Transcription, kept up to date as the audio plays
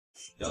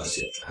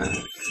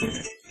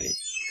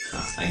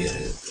I get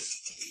it.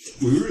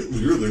 We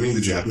were learning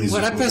the Japanese.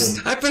 What? I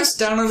pressed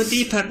down on the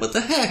D-pad. What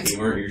the heck? You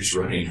weren't. You're just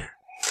running.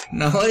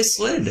 No, I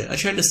slid. I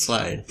tried to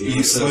slide. By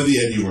the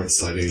end, you weren't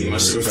sliding. You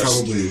must have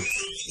probably.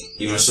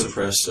 You must have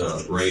pressed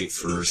right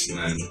first, and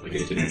then like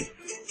it didn't.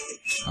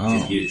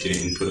 Oh. You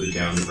didn't put it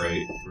down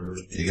right.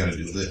 You gotta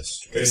do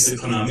this. Guys, the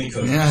Konami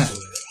code. Yeah.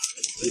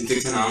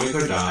 The Konami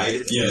code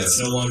died. Yeah, it's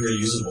no longer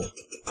usable.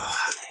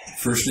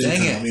 First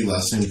name Konami,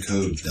 last name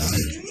code died.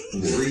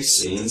 What were you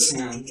saying,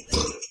 Sam?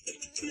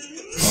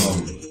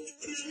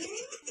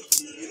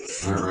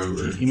 I don't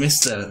remember. You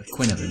missed the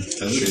Quinnovin.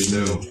 I should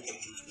know.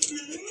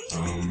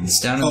 It's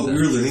down in we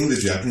were learning the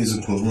Japanese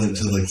equivalent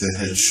to like the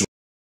head shoulder.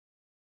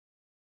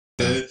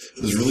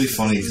 It was really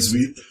funny because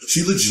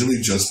she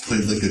legitimately just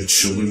played like a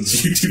children's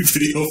YouTube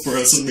video for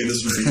us and made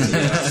us repeat it.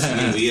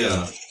 I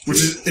mean, which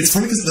is, it's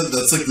funny because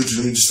that's like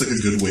legitimately just like a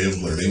good way of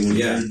learning.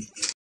 Yeah.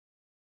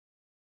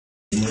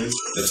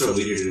 That's what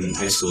we did in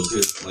high school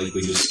too. Like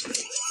we just,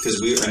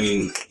 because I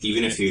mean,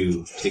 even if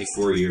you take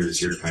 4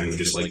 years, you're kind of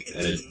just like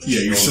at a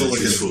you're still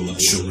like at level.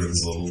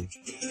 Children's level.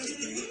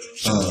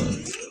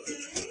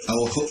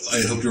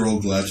 I hope you're all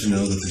glad to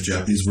know that the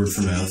Japanese word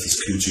for mouth is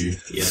coochie.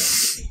 Yeah.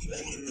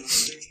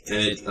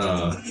 And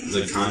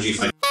the kanji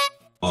for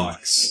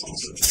box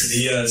also.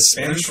 The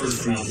Spanish word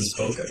for mouth is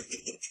boca.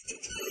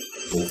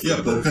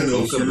 Yeah, boca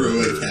no hero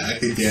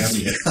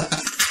academia.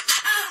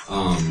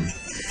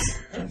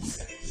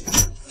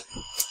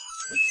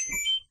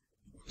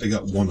 I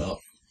got 1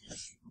 up.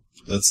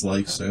 That's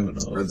like 7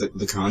 up. Or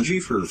the kanji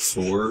for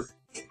 4.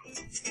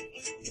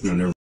 No,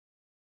 never.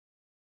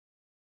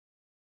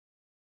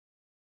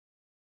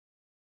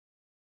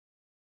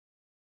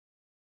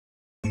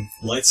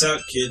 Lights out,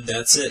 kid,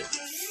 that's it.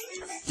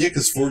 Yeah,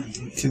 because 4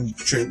 can be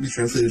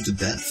translated to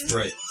death.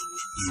 Right.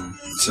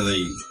 So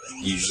they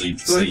usually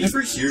So say... I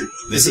never hear...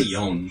 They say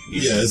yon.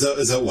 Yeah, is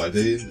that why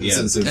they...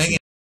 Yeah. Dang it.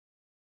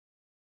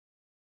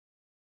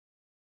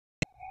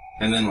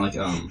 And then, like,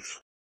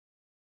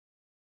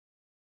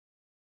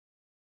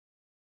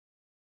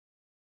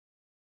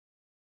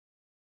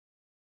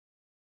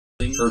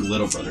 or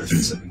little brother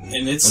specifically.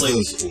 And it's I like... thought it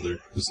was older.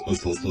 It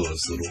was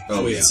little.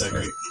 Oh, wait yeah. a second.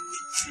 Right.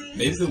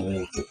 Maybe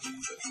the...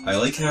 I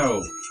like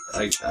how...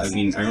 I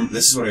mean, I remember,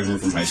 this is what I remember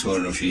from high school. I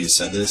don't know if you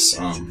said this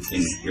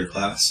in your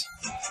class.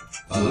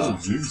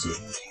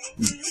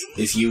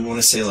 If you want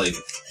to say, like,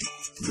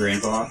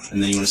 grandpa,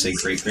 and then you want to say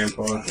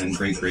great-grandpa, and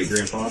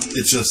great-great-grandpa...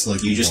 It's just,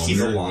 like, you just keep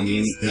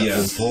elongating. Yeah.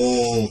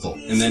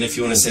 And then if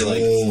you want to say,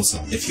 like...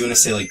 If you want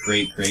to say, like,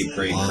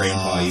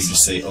 great-great-great-grandpa, you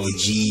just say, oh,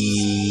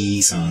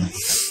 gee-san.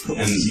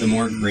 And the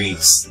more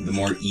greats, the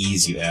more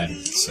e's you add.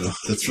 So...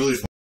 That's really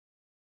fun.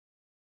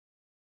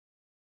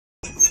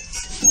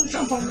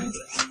 Jump on me.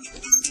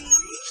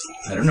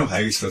 I don't know how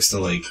you're supposed to,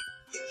 like...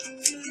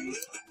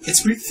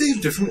 It's weird that they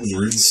have different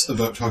words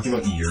about talking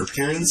about your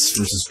parents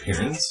versus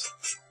parents.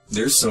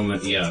 There's so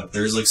many, yeah.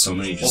 There's, like, so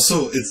many just...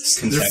 Also,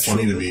 they're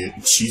funny to me.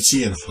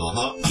 Chi-Chi and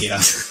Ha-Ha.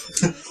 Yeah.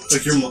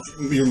 Like,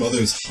 your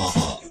mother's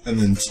Ha-Ha, and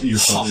then your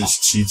father's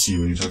Chi-Chi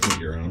when you talk about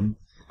your own.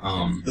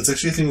 That's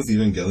actually a thing with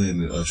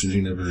Evangelion.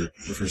 Shinji never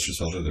refers to his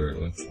father the right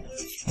way.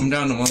 I'm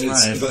down to 1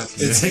 life.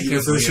 It's like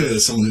refers to it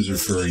as someone who's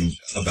referring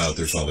about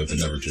their father, but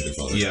never to their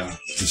father. Yeah.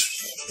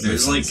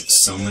 There's, like,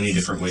 so many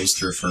different ways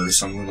to refer to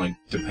someone, like,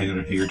 depending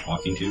on who you're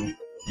talking to.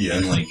 Yeah.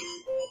 And, like,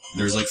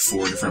 there's, like,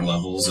 4 different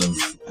levels of,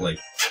 like,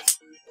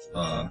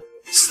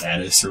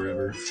 status or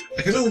whatever.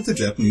 I kind of like the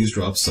Japanese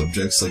drop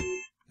subjects, like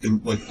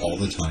all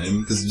the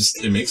time, because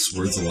it makes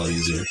words a lot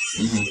easier.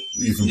 Mm-hmm.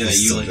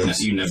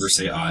 You never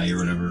say I or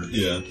whatever.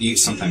 Yeah.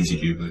 Sometimes you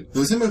do, but... The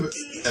only time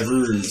I've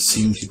ever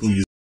seen people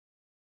use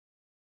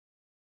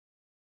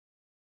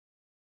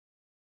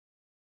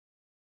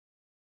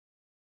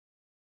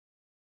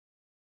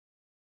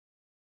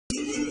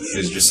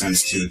it just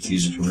sounds too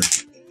accusatory.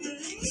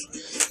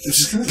 It's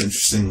just kind of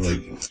interesting,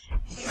 like,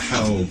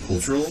 how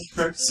cultural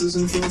practices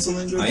influence a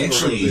language. I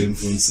actually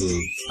influence the...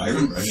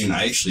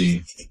 I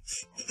actually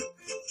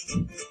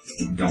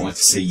don't like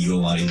to say you a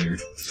lot either.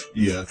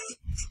 Yeah.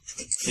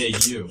 Hey,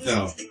 you.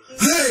 No.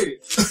 Hey!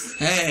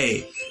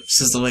 Hey!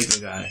 This is the Lego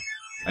guy.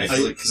 I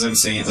feel like, because I'm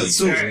saying it like... That's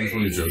still really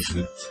funny joke,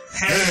 dude.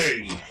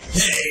 Hey!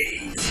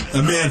 Hey!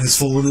 A man has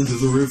fallen into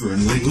the river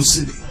in Lego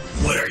City.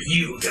 What are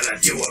you gonna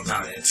do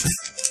about it?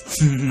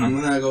 I'm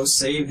gonna go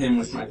save him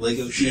with my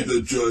Lego ship.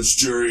 The judge,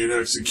 jury, and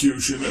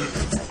executioner.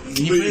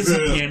 Can you play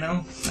the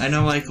piano? I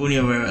know, like, when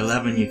you were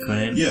 11 you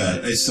couldn't.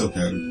 Yeah, I still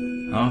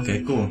can. Oh,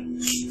 okay, cool.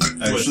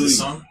 Actually, this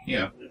song?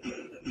 Yeah.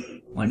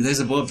 Well, there's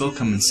a bullet bill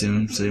coming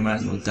soon, so you might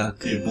as well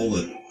duck. Hey,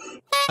 bullet.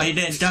 Oh, you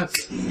didn't duck.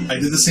 I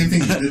did the same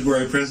thing you did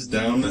where I pressed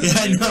down and Yeah,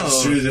 I know.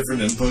 shoot a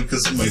different input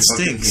because my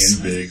fucking stinks.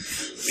 hand big.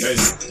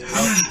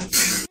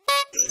 Guys,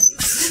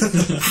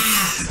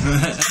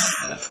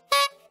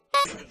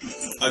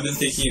 I've been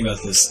thinking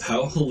about this.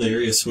 How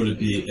hilarious would it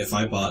be if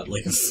I bought,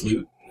 like, a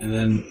flute, and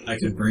then I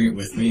could bring it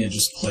with me and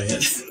just play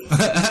it?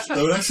 That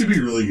would actually be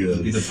really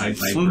good. Be the Pied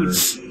Piper.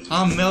 Flute.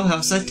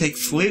 Millhouse, I take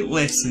flute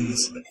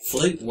lessons.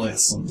 Flute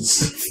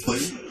lessons.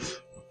 Flute?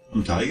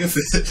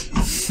 Tigerfish.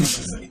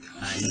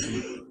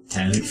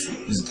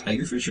 Toadfish? Is it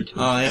tigerfish or toad?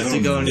 Oh, I have to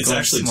go and It's go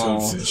actually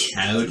small. toadfish.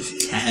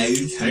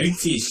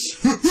 Toadfish.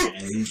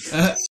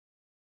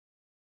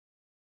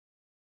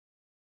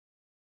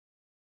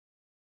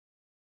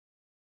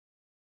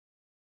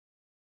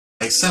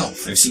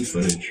 Myself. I've seen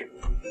footage.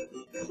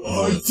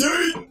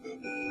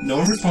 No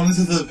one responded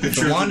to the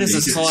picture. The of wand is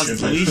as naked tall as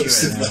chimp I Luigi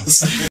posted right now.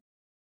 last night.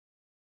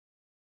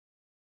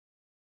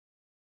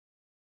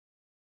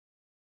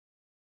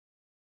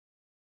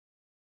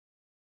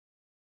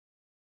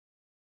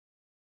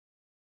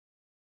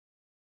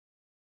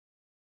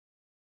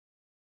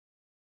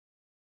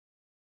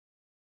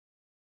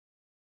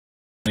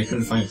 I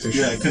couldn't find a picture.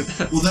 Yeah, I could.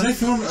 Well, then I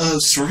found a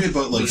story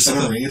about like Just an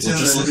look up- orangutan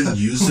just that look had up-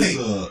 been used wait.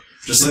 as a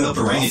Just as look a up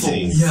brothel.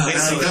 orangutan. Yeah, And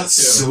I got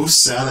so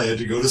sad I had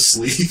to go to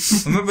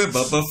sleep. Remember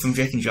Bubba from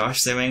Drake and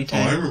Josh the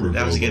orangutan? Oh, I remember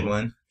That was a Bubba. good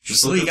one.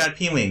 Just Oh, look you up. got a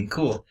P-wing.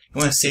 Cool. You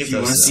want to save If you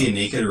those, want to see though. a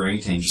naked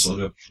orangutan, just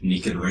look up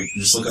naked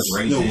orangutan. Just look up No,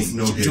 orangutan.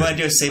 no. Do you want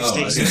to do a safe Oh,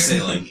 I was state? gonna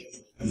say like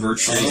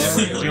virtually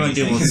every do you wanna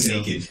do orangutan one is too?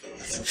 naked.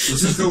 Let's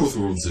just go with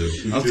World 2.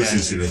 We can Okay.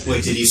 just use it.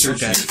 Wait, did you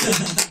search? Okay.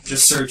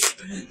 Just search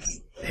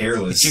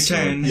hairless. It's your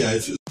turn. Yeah,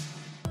 it's